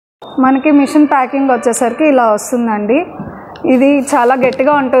మనకి machine packing వచ్చేసరికి ఇలా వస్తుందండి. ఇది చాలా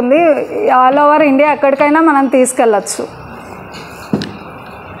గట్టిగా ఉంటుంది. ఆల్ ఓవర్ ఇండియా ఎక్కడికైనా మనం తీసుకెళ్ళచ్చు.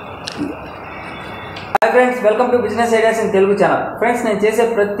 Hi friends, welcome to business ideas in Telugu channel. Friends, నేను చేసే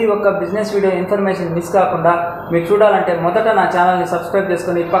ప్రతి ఒక్క బిజినెస్ వీడియో ఇన్ఫర్మేషన్ మిస్ కాకుండా మీరు చూడాలంటే మొదట నా ఛానల్ని సబ్స్క్రైబ్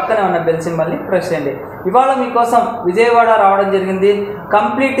చేసుకొని పక్కనే ఉన్న బెల్ సింబల్ని ప్రెస్ చేయండి. ఇవాళ మీకోసం విజయవాడ రావడం జరిగింది.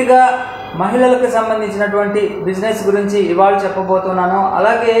 కంప్లీట్గా మహిళలకు సంబంధించినటువంటి బిజినెస్ గురించి ఇవాళ చెప్పబోతున్నాను.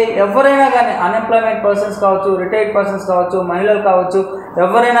 అలాగే ఎవరైనా కానీ అన్ఎంప్లాయ్మెంట్ పర్సన్స్ కావచ్చు, రిటైర్డ్ పర్సన్స్ కావచ్చు, మహిళలు కావచ్చు,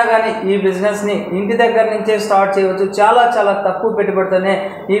 ఎవరైనా కానీ ఈ బిజినెస్ని ఇంటి దగ్గర నుంచే స్టార్ట్ చేయవచ్చు. చాలా చాలా తక్కువ పెట్టుబడితోనే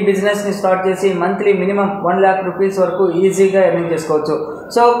ఈ బిజినెస్ని స్టార్ట్ చేసి మంత్లీ మినిమం 1 lakh rupees వరకు ఈజీగా ఎర్నింగ్ చేసుకోవచ్చు.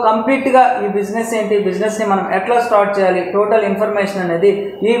 సో కంప్లీట్గా ఈ బిజినెస్ ఏంటి, బిజినెస్ని మనం ఎట్లా స్టార్ట్ చేయాలి, టోటల్ ఇన్ఫర్మేషన్ అనేది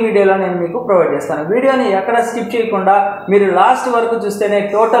ఈ వీడియోలో నేను మీకు ప్రొవైడ్ చేస్తాను. వీడియోని ఎక్కడ స్కిప్ చేయకుండా మీరు లాస్ట్ వరకు చూస్తేనే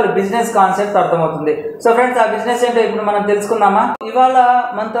టోటల్ బిజినెస్ కాన్సెప్ట్ అర్థమవుతుంది. సో ఫ్రెండ్స్, ఆ బిజినెస్ ఏంటో ఇప్పుడు మనం తెలుసుకుందామా. ఇవాళ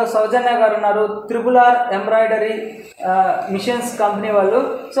మనతో సౌజన్య గారు ఉన్నారు, RRR ఎంబ్రాయిడరీ మిషన్స్ కంపెనీ వాళ్ళు.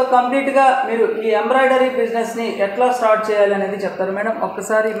 సో కంప్లీట్గా మీరు ఈ ఎంబ్రాయిడరీ బిజినెస్ని ఎట్లా స్టార్ట్ చేయాలి అనేది చెప్తారు. మేడం,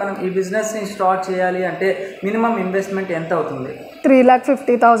 ఒక్కసారి మనం ఈ బిజినెస్ని స్టార్ట్ చేయాలి అంటే మినిమం ఇన్వెస్ట్మెంట్ ఎంత అవుతుంది?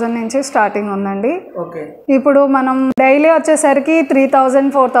 3,50,000 నుంచి స్టార్టింగ్ ఉందండి. ఓకే. ఇప్పుడు మనం డైలీ వచ్చేసరికి 3,000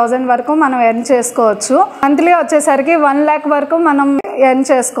 4,000 వరకు మనం ఎర్న్ చేసుకోవచ్చు. మంత్లీ వచ్చేసరికి 1 lakh వరకు మనం ఎర్న్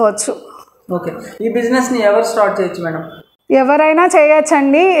చేసుకోవచ్చు. ఓకే. ఈ బిజినెస్ని ఎవరు స్టార్ట్ చేయొచ్చు మేడం? ఎవరైనా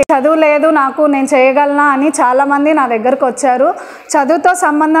చేయొచ్చండి. చదువు లేదు నాకు, నేను చేయగలనా అని చాలామంది నా దగ్గరకు వచ్చారు. చదువుతో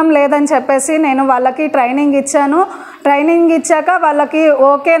సంబంధం లేదని చెప్పేసి నేను వాళ్ళకి ట్రైనింగ్ ఇచ్చాను. ట్రైనింగ్ ఇచ్చాక వాళ్ళకి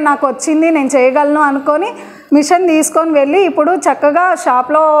ఓకే నాకు వచ్చింది, నేను చేయగలను అనుకొని మిషన్ తీసుకొని వెళ్ళి ఇప్పుడు చక్కగా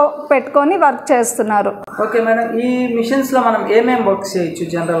షాప్లో పెట్టుకొని వర్క్ చేస్తున్నారు. ఓకే మేడం, ఈ మిషన్స్లో మనం ఏమేమి వర్క్ చేయొచ్చు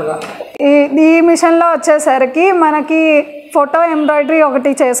జనరల్గా? ఈ మిషన్లో వచ్చేసరికి మనకి ఫోటో ఎంబ్రాయిడరీ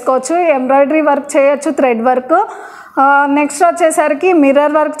ఒకటి చేసుకోవచ్చు, ఎంబ్రాయిడరీ వర్క్ చేయొచ్చు, థ్రెడ్ వర్క్, నెక్స్ట్ వచ్చేసరికి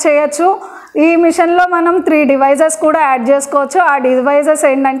మిర్రర్ వర్క్ చేయొచ్చు. ఈ మిషన్లో మనం 3 డివైజెస్ కూడా యాడ్ చేసుకోవచ్చు. ఆ డివైజెస్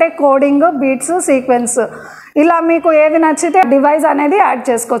ఏంటంటే కోడింగ్, బీట్స్, సీక్వెన్స్, ఇలా మీకు ఏది నచ్చితే డివైస్ అనేది యాడ్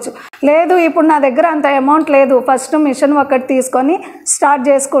చేసుకోవచ్చు. లేదు ఇప్పుడు నా దగ్గర అంత అమౌంట్ లేదు, ఫస్ట్ మిషన్ ఒకటి తీసుకొని స్టార్ట్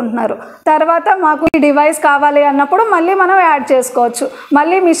చేసుకుంటున్నారు, తర్వాత మాకు ఈ డివైస్ కావాలి అన్నప్పుడు మళ్ళీ మనం యాడ్ చేసుకోవచ్చు.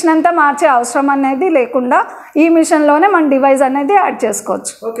 మళ్ళీ మిషన్ అంతా మార్చే అవసరం అనేది లేకుండా ఈ మిషన్లోనే మన డివైస్ అనేది యాడ్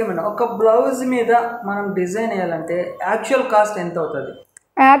చేసుకోవచ్చు. ఓకే మేడం, ఒక బ్లౌజ్ మీద మనం డిజైన్ వేయాలంటే యాక్చువల్ కాస్ట్ ఎంత అవుతుంది?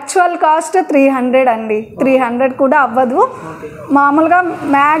 యాక్చువల్ కాస్ట్ 300 అండి. 300 కూడా అవ్వదు, మామూలుగా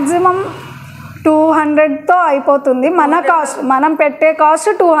మ్యాక్సిమం 200తో అయిపోతుంది. మన కాస్ట్, మనం పెట్టే కాస్ట్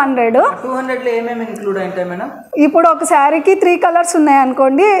 200. 200లో ఏమేమి ఇంక్లూడ్ ఉంటాయి మేడం? ఇప్పుడు ఒక శారీకి 3 కలర్స్ ఉన్నాయి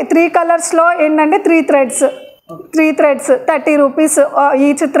అనుకోండి, 3 కలర్స్లో ఏంటంటే 3 థ్రెడ్స్ 30 రూపీస్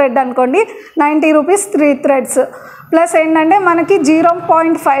ఈచ్ థ్రెడ్ అనుకోండి, 90 రూపీస్ 3 థ్రెడ్స్. ప్లస్ ఏంటంటే మనకి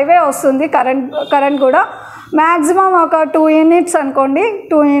 0.5 వస్తుంది కరెంట్ కూడా. మ్యాక్సిమం ఒక 2 యూనిట్స్ అనుకోండి,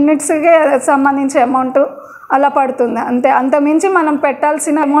 2 యూనిట్స్కి సంబంధించి అమౌంట్ అలా పడుతుంది అంతే. అంత మించి మనం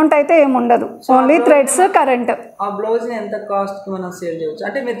పెట్టాల్సిన అమౌంట్ అయితే ఏముండదు, ఓన్లీ థ్రెడ్స్, కరెంట్. ఆ బ్లౌజ్ని ఎంత కాస్ట్కి మనం సేల్ చేయవచ్చు?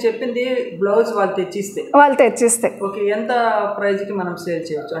 అంటే మీరు చెప్పింది బ్లౌజ్ వాళ్ళు తెచ్చిస్తే ఓకే, ఎంత ప్రైస్కి మనం సేల్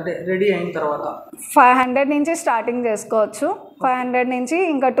చేయవచ్చు అంటే రెడీ అయిన తర్వాత? 500 నుంచి స్టార్టింగ్ చేసుకోవచ్చు. 500 నుంచి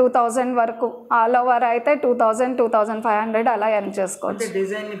ఇంకా 2,000 వరకు, ఆల్ ఓవర్ అయితే 2,000 2,500 అలా ఎర్న్ చేసుకోవచ్చు.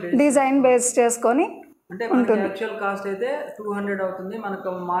 డిజైన్ బేస్ చేసుకొని అంటే మనకి యాక్చువల్ కాస్ట్ అయితే 200 అవుతుంది, మనకు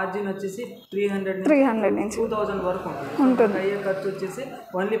మార్జిన్ వచ్చేసి 300 నుంచి 2,000 వరకు ఉంటుంది. అయ్యే ఖర్చు వచ్చేసి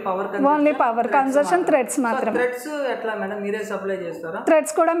ఓన్లీ పవర్ కన్జంప్షన్, థ్రెడ్స్ మాత్రం. థ్రెడ్స్ ఎట్లా మేడం, మీరే సప్లై చేస్తారా?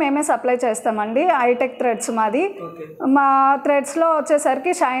 థ్రెడ్స్ కూడా మేమే సప్లై చేస్తామండి. హైటెక్ థ్రెడ్స్ మాది. మా థ్రెడ్స్లో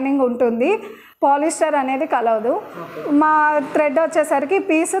వచ్చేసరికి షైనింగ్ ఉంటుంది, పాలిస్టర్ అనేది కలవదు. మా థ్రెడ్ వచ్చేసరికి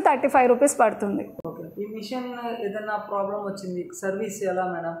పీస్ 35 రూపీస్ పడుతుంది. ఈ మిషన్ ఏదైనా ప్రాబ్లం వచ్చింది, సర్వీస్ ఎలా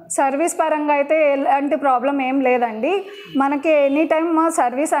మేడం? సర్వీస్ పరంగా అయితే ఎలాంటి ప్రాబ్లం ఏం లేదండి. మనకి ఎనీ టైమ్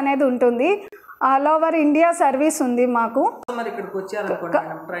సర్వీస్ అనేది ఉంటుంది. ఆల్ ఓవర్ ఇండియా సర్వీస్ ఉంది మాకు. ఇక్కడికి వచ్చారనుకోండి,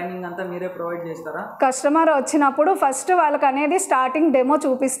 ట్రైనింగ్ అంతా మీరే ప్రొవైడ్ చేస్తారా? కస్టమర్ వచ్చినప్పుడు ఫస్ట్ వాళ్ళకి అనేది స్టార్టింగ్ డెమో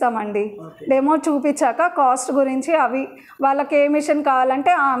చూపిస్తామండి. డెమో చూపించాక కాస్ట్ గురించి, అవి వాళ్ళకి ఏ మిషన్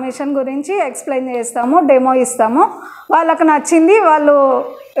కావాలంటే ఆ మిషన్ గురించి ఎక్స్ప్లెయిన్ చేస్తాము, డెమో ఇస్తాము. వాళ్ళకి నచ్చింది వాళ్ళు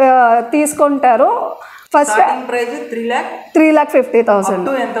తీసుకుంటారు. ఫస్ట్ ప్రైస్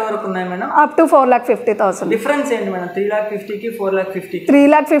 3,50,000 ఎంత వరకు ఉన్నాయి మేడం? Up to 4,50,000. డిఫరెన్స్ ఏంటి మేడం 3,50,000కి 4,50,000?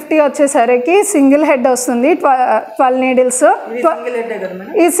 3,50,000 వచ్చేసరికి సింగిల్ హెడ్ వస్తుంది, 12 నీడిల్స్.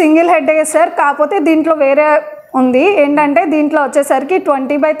 ఈ సింగిల్ హెడ్ సార్, కాకపోతే దీంట్లో వేరే ఉంది. ఏంటంటే దీంట్లో వచ్చేసరికి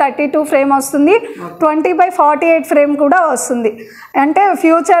 20/32 ఫ్రేమ్ వస్తుంది, 20/48 ఫ్రేమ్ కూడా వస్తుంది. అంటే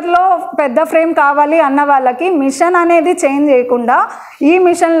ఫ్యూచర్లో పెద్ద ఫ్రేమ్ కావాలి అన్న వాళ్ళకి మిషన్ అనేది చేంజ్ చేయకుండా ఈ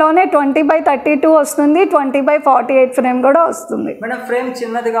మిషన్లోనే 20/32 వస్తుంది, 20/48 ఫ్రేమ్ కూడా వస్తుంది. మేడం ఫ్రేమ్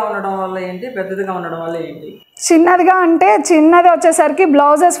చిన్నదిగా ఉండడం వల్ల ఏంటి, పెద్దదిగా ఉండడం వల్ల ఏంటి? చిన్నదిగా అంటే చిన్నది వచ్చేసరికి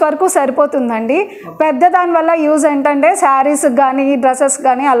బ్లౌజెస్ వరకు సరిపోతుందండి. పెద్ద దాని వల్ల యూజ్ ఏంటంటే శారీస్ కానీ డ్రెస్సెస్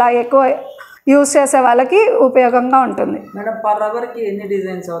కానీ అలా ఎక్కువ యూజ్ చేసే వాళ్ళకి ఉపయోగంగా ఉంటుంది. మేడం పర్ అవర్కి ఎన్ని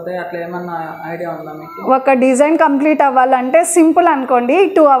డిజైన్స్ అవుతాయి, అట్లా ఏమన్నా ఐడియా ఉందా మీకు? ఒక డిజైన్ కంప్లీట్ అవ్వాలంటే సింపుల్ అనుకోండి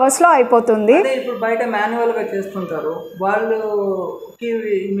 2 అవర్స్లో అయిపోతుంది. ఇప్పుడు బయట మాన్యువల్గా చేస్తుంటారు, వాళ్ళకి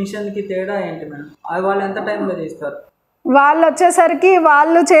మిషన్కి తేడా ఏంటి మేడం? వాళ్ళు ఎంత టైంలో చేస్తారు? వాళ్ళు వచ్చేసరికి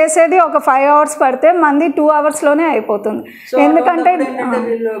వాళ్ళు చేసేది ఒక 5 అవర్స్ పడితే మంది 2 అవర్స్లోనే అయిపోతుంది. ఎందుకంటే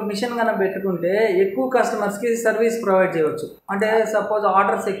వీళ్ళు మిషన్ కన్నా పెట్టుకుంటే ఎక్కువ కస్టమర్స్కి సర్వీస్ ప్రొవైడ్ చేయవచ్చు. అంటే సపోజ్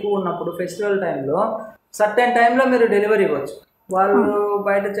ఆర్డర్స్ ఎక్కువ ఉన్నప్పుడు ఫెస్టివల్ టైంలో సర్టెన్ టైంలో మీరు డెలివరీ ఇవ్వచ్చు. వాళ్ళు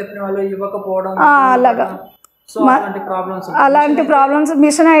బయట చెప్పిన వాళ్ళు ఇవ్వకపోవడం అలాగా అలాంటి ప్రాబ్లమ్స్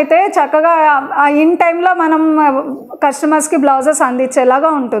మిషన్ అయితే చక్కగా ఇన్ టైంలో మనం కస్టమర్స్కి బ్లౌజెస్ అందించేలాగా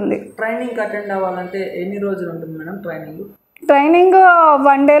ఉంటుంది. ట్రైనింగ్ అటెండ్ అవ్వాలంటే ఎన్ని రోజులు ఉంటుంది మేడం ట్రైనింగ్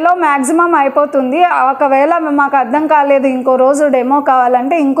 1 డేలో మ్యాక్సిమం అయిపోతుంది. ఒకవేళ మాకు అర్థం కాలేదు ఇంకో రోజు డెమో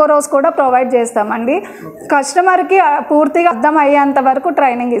కావాలంటే ఇంకో రోజు కూడా ప్రొవైడ్ చేస్తామండి. కస్టమర్కి పూర్తిగా అర్థం అయ్యేంత వరకు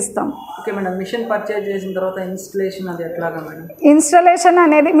ట్రైనింగ్ ఇస్తాం. ఓకే మేడం, మిషన్ పర్చేజ్ చేసిన తర్వాత ఇన్స్టలేషన్ అది ఎట్లాగా మేడం? ఇన్స్టలేషన్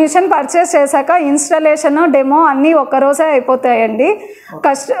అనేది మిషన్ పర్చేస్ చేశాక ఇన్స్టలేషన్ డెమో అన్నీ ఒక్కరోజే అయిపోతాయండి.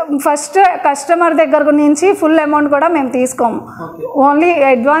 ఫస్ట్ కస్టమర్ దగ్గర నుంచి ఫుల్ అమౌంట్ కూడా మేము తీసుకోము. ఓన్లీ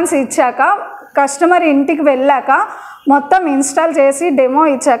అడ్వాన్స్ ఇచ్చాక కస్టమర్ ఇంటికి వెళ్ళాక మొత్తం ఇన్స్టాల్ చేసి డెమో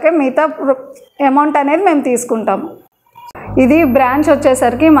ఇచ్చాక మిగతా అమౌంట్ అనేది మేము తీసుకుంటాము. ఇది బ్రాంచ్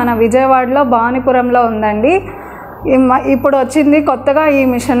వచ్చేసరికి మన విజయవాడలో భవానీపురంలో ఉందండి. ఇప్పుడు వచ్చింది కొత్తగా ఈ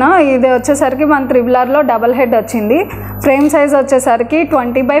మిషన్. ఇది వచ్చేసరికి మన 3R డబల్ హెడ్ వచ్చింది. ఫ్రేమ్ సైజ్ వచ్చేసరికి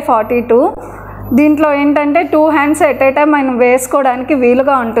 20/42. దీంట్లో ఏంటంటే 2 హ్యాండ్స్ ఎట్ ఏ టైం మనం వేసుకోవడానికి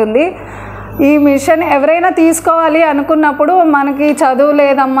వీలుగా ఉంటుంది. ఈ మిషన్ ఎవరైనా తీసుకోవాలి అనుకున్నప్పుడు మనకి చదువు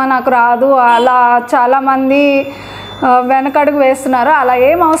లేదమ్మా నాకు రాదు అలా చాలామంది వెనకడుగు వేస్తున్నారు. అలా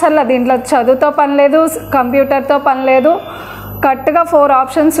ఏం అవసరం లేదు. దీంట్లో చదువుతో పని లేదు, కంప్యూటర్తో పని లేదు. కరెక్ట్గా 4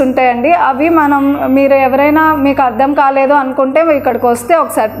 ఆప్షన్స్ ఉంటాయండి. అవి మీరు ఎవరైనా మీకు అర్థం కాలేదు అనుకుంటే ఇక్కడికి వస్తే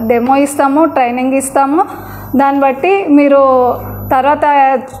ఒకసారి డెమో ఇస్తాము, ట్రైనింగ్ ఇస్తాము. దాన్ని బట్టి మీరు తర్వాత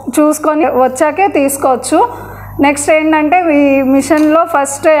చూసుకొని వచ్చాకే తీసుకోవచ్చు. నెక్స్ట్ ఏంటంటే ఈ మిషన్లో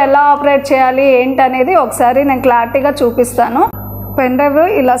ఫస్ట్ ఎలా ఆపరేట్ చేయాలి ఏంటి అనేది ఒకసారి నేను క్లారిటీగా చూపిస్తాను. పెన్ డ్రైవ్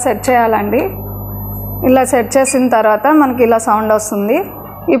ఇలా సెట్ చేయాలండి. ఇలా సెట్ చేసిన తర్వాత మనకి ఇలా సౌండ్ వస్తుంది.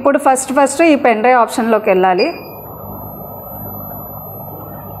 ఇప్పుడు ఫస్ట్ ఈ పెన్ డ్రైవ్ ఆప్షన్లోకి వెళ్ళాలి.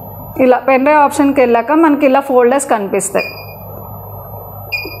 ఇలా పెన్ డ్రైవ్ ఆప్షన్కి వెళ్ళాక మనకి ఇలా ఫోల్డర్స్ కనిపిస్తాయి.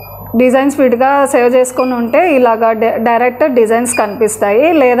 డిజైన్స్ విడిగా సేవ్ చేసుకొని ఉంటే ఇలాగా డైరెక్ట్ డిజైన్స్ కనిపిస్తాయి.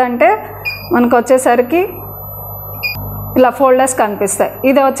 లేదంటే మనకు వచ్చేసరికి ఇలా ఫోల్డర్స్ కనిపిస్తాయి.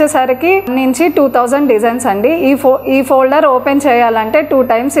 ఇది వచ్చేసరికి నుంచి 2000 డిజైన్స్ అండి. ఈ ఫోల్డర్ ఓపెన్ చేయాలంటే 2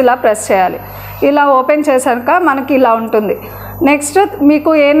 టైమ్స్ ఇలా ప్రెస్ చేయాలి. ఇలా ఓపెన్ చేశాక మనకి ఇలా ఉంటుంది. నెక్స్ట్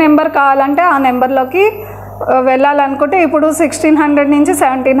మీకు ఏ నెంబర్ కావాలంటే ఆ నెంబర్లోకి వెళ్ళాలనుకుంటే ఇప్పుడు 1600 నుంచి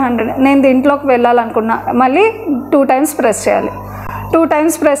 1700 నేను దీంట్లోకి వెళ్ళాలనుకున్నా. మళ్ళీ 2 టైమ్స్ ప్రెస్ చేయాలి. 2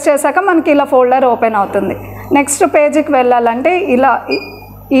 టైమ్స్ ప్రెస్ చేశాక మనకి ఇలా ఫోల్డర్ ఓపెన్ అవుతుంది. నెక్స్ట్ పేజీకి వెళ్ళాలంటే ఇలా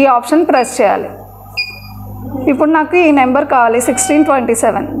ఈ ఆప్షన్ ప్రెస్ చేయాలి. ఇప్పుడు నాకు ఈ నెంబర్ కావాలి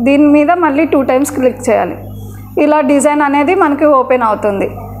 1627. దీని మీద మళ్ళీ 2 టైమ్స్ క్లిక్ చేయాలి. ఇలా డిజైన్ అనేది మనకి ఓపెన్ అవుతుంది.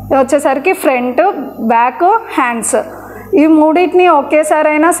 ఇది వచ్చేసరికి ఫ్రంట్, బ్యాక్, హ్యాండ్స్ ఈ మూడింటిని ఒకేసారి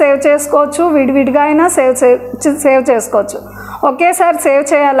అయినా సేవ్ చేసుకోవచ్చు, విడివిడిగా అయినా సేవ్ చేసుకోవచ్చు. ఒకేసారి సేవ్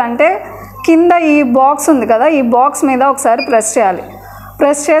చేయాలంటే కింద ఈ బాక్స్ ఉంది కదా, ఈ బాక్స్ మీద ఒకసారి ప్రెస్ చేయాలి.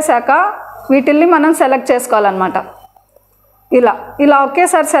 ప్రెస్ చేశాక వీటిల్ని మనం సెలెక్ట్ చేసుకోవాలన్నమాట. ఇలా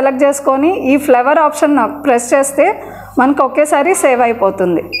ఒకేసారి సెలెక్ట్ చేసుకొని ఈ ఫ్లవర్ ఆప్షన్ ప్రెస్ చేస్తే మనకు ఒకేసారి సేవ్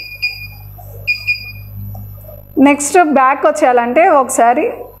అయిపోతుంది. నెక్స్ట్ బ్యాక్ వచ్చేయాలంటే ఒకసారి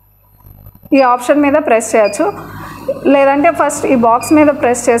ఈ ఆప్షన్ మీద ప్రెస్ చేయొచ్చు. లేదంటే ఫస్ట్ ఈ బాక్స్ మీద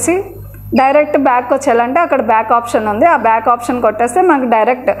ప్రెస్ చేసి డైరెక్ట్ బ్యాక్ వచ్చేయాలంటే అక్కడ బ్యాక్ ఆప్షన్ ఉంది. ఆ బ్యాక్ ఆప్షన్ కొట్టేస్తే మనకి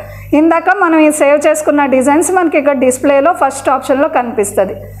డైరెక్ట్ ఇందాక మనం ఈ సేవ్ చేసుకున్న డిజైన్స్ మనకి ఇక్కడ డిస్ప్లేలో ఫస్ట్ ఆప్షన్లో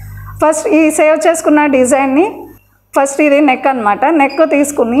కనిపిస్తుంది. ఫస్ట్ ఈ సేవ్ చేసుకున్న డిజైన్ని ఫస్ట్ ఇది నెక్ అనమాట. నెక్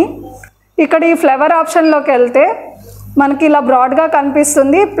తీసుకుని ఇక్కడ ఈ ఫ్లవర్ ఆప్షన్లోకి వెళ్తే మనకి ఇలా బ్రాడ్గా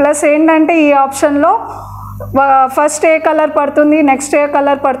కనిపిస్తుంది. ప్లస్ ఏంటంటే ఈ ఆప్షన్లో ఫస్ట్ ఏ కలర్ పడుతుంది, నెక్స్ట్ ఏ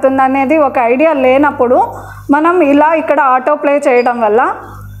కలర్ పడుతుంది అనేది ఒక ఐడియా లేనప్పుడు మనం ఇలా ఇక్కడ ఆటో ప్లే చేయడం వల్ల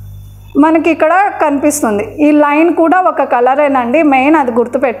మనకి ఇక్కడ కనిపిస్తుంది. ఈ లైన్ కూడా ఒక కలరేనండి, మెయిన్ అది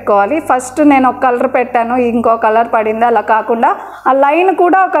గుర్తుపెట్టుకోవాలి. ఫస్ట్ నేను ఒక కలర్ పెట్టాను ఇంకో కలర్ పడింది అలా కాకుండా ఆ లైన్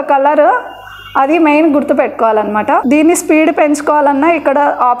కూడా ఒక కలర్ అది మెయిన్ గుర్తుపెట్టుకోవాలన్నమాట. దీన్ని స్పీడ్ పెంచుకోవాలన్నా ఇక్కడ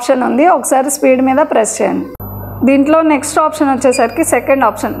ఆప్షన్ ఉంది, ఒకసారి స్పీడ్ మీద ప్రెస్ చేయండి. దీంట్లో నెక్స్ట్ ఆప్షన్ వచ్చేసరికి సెకండ్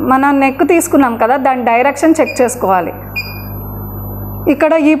ఆప్షన్. మనం నెక్ తీసుకున్నాం కదా, దాని డైరెక్షన్ చెక్ చేసుకోవాలి.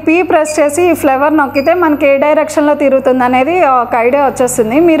 ఇక్కడ ఈ పీ ప్రెస్ చేసి ఈ ఫ్లవర్ నొక్కితే మనకి ఏ డైరెక్షన్లో తిరుగుతుంది అనేది ఒక ఐడియా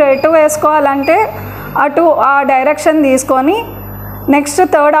వచ్చేస్తుంది. మీరు ఎటు వేసుకోవాలంటే అటు ఆ డైరెక్షన్ తీసుకొని నెక్స్ట్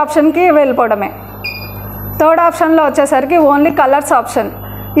థర్డ్ ఆప్షన్కి వెళ్ళిపోవడమే. థర్డ్ ఆప్షన్లో వచ్చేసరికి ఓన్లీ కలర్స్ ఆప్షన్.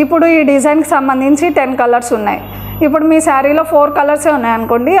 ఇప్పుడు ఈ డిజైన్కి సంబంధించి 10 కలర్స్ ఉన్నాయి. ఇప్పుడు మీ శారీలో 4 కలర్సే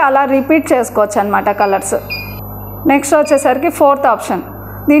ఉన్నాయనుకోండి, అలా రిపీట్ చేసుకోవచ్చు అనమాట కలర్స్. నెక్స్ట్ వచ్చేసరికి ఫోర్త్ ఆప్షన్.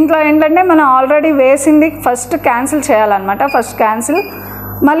 దీంట్లో ఏంటంటే మనం ఆల్రెడీ వేసింది ఫస్ట్ క్యాన్సిల్ చేయాలన్నమాట. ఫస్ట్ క్యాన్సిల్,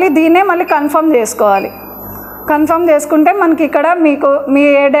 మళ్ళీ దీన్నే మళ్ళీ కన్ఫర్మ్ చేసుకోవాలి. కన్ఫర్మ్ చేసుకుంటే మనకి ఇక్కడ మీ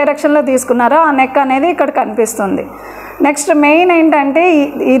ఏ డైరెక్షన్లో తీసుకున్నారో ఆ నెక్ అనేది ఇక్కడ కనిపిస్తుంది. నెక్స్ట్ మెయిన్ ఏంటంటే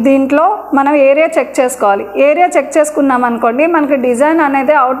దీంట్లో మనం ఏరియా చెక్ చేసుకోవాలి. ఏరియా చెక్ చేసుకున్నాం అనుకోండి, మనకి డిజైన్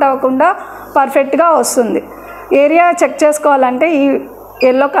అనేది అవుట్ అవ్వకుండా పర్ఫెక్ట్గా వస్తుంది. ఏరియా చెక్ చేసుకోవాలంటే ఈ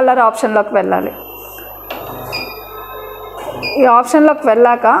ఎల్లో కలర్ ఆప్షన్లోకి వెళ్ళాలి. ఈ ఆప్షన్లోకి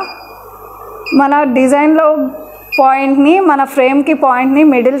వెళ్ళాక మన డిజైన్లో పాయింట్ని, మన ఫ్రేమ్కి పాయింట్ని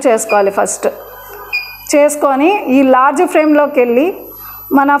మిడిల్ చేసుకోవాలి. ఫస్ట్ చేసుకొని ఈ లార్జ్ ఫ్రేమ్లోకి వెళ్ళి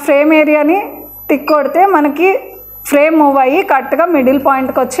మన ఫ్రేమ్ ఏరియాని టిక్ కొడితే మనకి ఫ్రేమ్ మూవ్ అయ్యి కరెక్ట్గా మిడిల్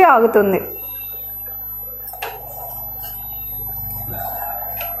పాయింట్కి వచ్చి ఆగుతుంది.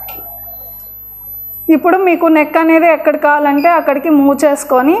 ఇప్పుడు మీకు నెక్ అనేది ఎక్కడ కావాలంటే అక్కడికి మూవ్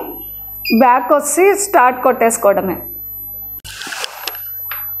చేసుకొని బ్యాక్ వచ్చి స్టార్ట్ కొట్టేసుకోవడమే.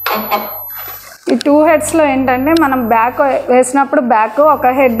 ఈ 2 హెడ్స్లో ఏంటంటే మనం బ్యాక్ వేసినప్పుడు బ్యాక్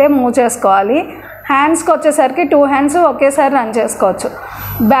ఒక హెడ్డే మూవ్ చేసుకోవాలి. హ్యాండ్స్కి వచ్చేసరికి 2 హ్యాండ్స్ ఒకేసారి రన్ చేసుకోవచ్చు.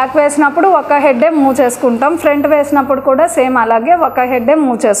 బ్యాక్ వేసినప్పుడు ఒక హెడ్డే మూవ్ చేసుకుంటాం, ఫ్రంట్ వేసినప్పుడు కూడా సేమ్ అలాగే ఒక హెడ్డే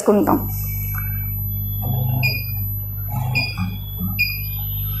మూవ్ చేసుకుంటాం.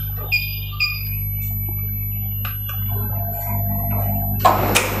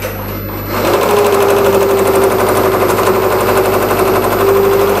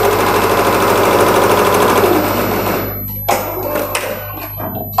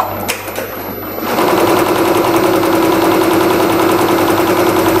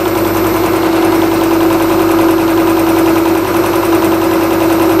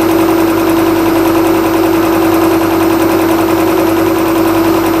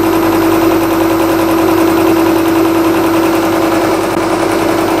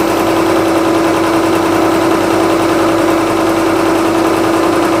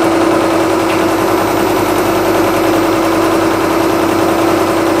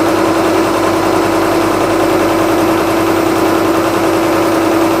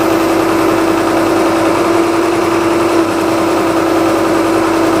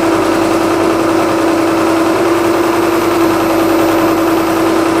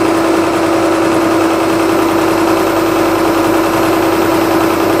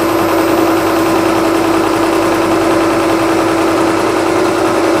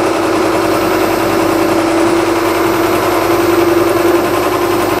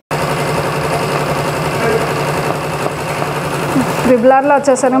 ట్రిబులర్లో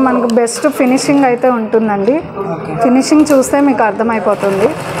వచ్చేసరికి మనకు బెస్ట్ ఫినిషింగ్ అయితే ఉంటుందండి. ఫినిషింగ్ చూస్తే మీకు అర్థమైపోతుంది.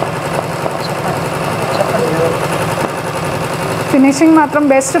 ఫినిషింగ్ మాత్రం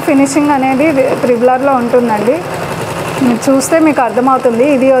బెస్ట్ ఫినిషింగ్ అనేది ట్రిబులర్లో ఉంటుందండి. మీరు చూస్తే మీకు అర్థమవుతుంది.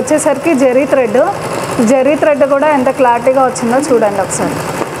 ఇది వచ్చేసరికి జెరీ థ్రెడ్ కూడా ఎంత క్లారిటీగా వచ్చిందో చూడండి ఒకసారి.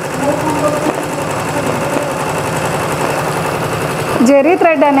 జెరీ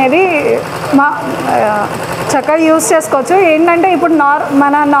థ్రెడ్ అనేది చక్కగా యూస్ చేసుకోవచ్చు. ఏంటంటే ఇప్పుడు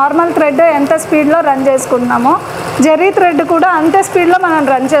మన నార్మల్ థ్రెడ్ ఎంత స్పీడ్లో రన్ చేసుకుంటున్నామో జెరీ థ్రెడ్ కూడా అంతే స్పీడ్లో మనం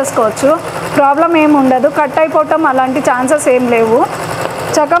రన్ చేసుకోవచ్చు. ప్రాబ్లం ఏమి ఉండదు, కట్ అయిపోవటం అలాంటి ఛాన్సెస్ ఏం లేవు.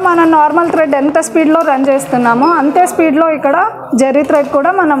 చక్కగా మనం నార్మల్ థ్రెడ్ ఎంత స్పీడ్లో రన్ చేస్తున్నామో అంతే స్పీడ్లో ఇక్కడ జెరీ థ్రెడ్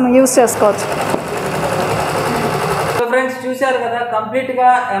కూడా మనం యూస్ చేసుకోవచ్చు. సో ఫ్రెండ్స్ చూశారు కదా, కంప్లీట్గా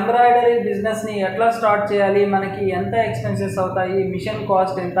ఎంబ్రాయిడరీ బిజినెస్ని ఎట్లా స్టార్ట్ చేయాలి, మనకి ఎంత ఎక్స్పెన్సెస్ అవుతాయి, మిషన్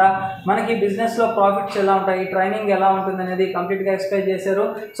కాస్ట్ ఎంత, మనకి బిజినెస్లో ప్రాఫిట్స్ ఎలా ఉంటాయి, ట్రైనింగ్ ఎలా ఉంటుంది అనేది కంప్లీట్గా ఎక్స్ప్లెయిన్ చేశారు.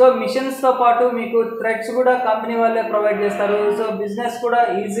 సో మిషన్స్తో పాటు మీకు థ్రెడ్స్ కూడా కంపెనీ వాళ్ళే ప్రొవైడ్ చేస్తారు. సో బిజినెస్ కూడా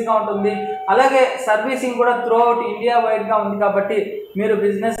ఈజీగా ఉంటుంది. అలాగే సర్వీసింగ్ కూడా త్రూ అవుట్ ఇండియా వైడ్గా ఉంది కాబట్టి మీరు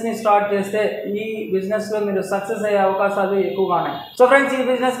బిజినెస్ని స్టార్ట్ చేస్తే ఈ బిజినెస్లో మీరు సక్సెస్ అయ్యే అవకాశాలు ఎక్కువగా ఉన్నాయి. సో ఫ్రెండ్స్, ఈ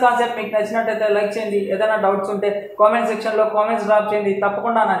బిజినెస్ కాన్సెప్ట్ మీకు నచ్చినట్టయితే లైక్ చేయండి. ఏదైనా డౌట్స్ ఉంటే కామెంట్ సెక్షన్లో కామెంట్స్ డ్రాప్ చేయండి.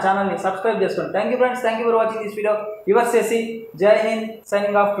 తప్పకుండా నా ఛానల్ని సబ్స్క్రైబ్ చేసుకోండి. Thank you friends, thank you for watching this video. Yours చేసి జై హింద్,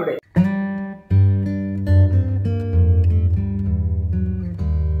 సైనింగ్ ఆఫ్ టుడే.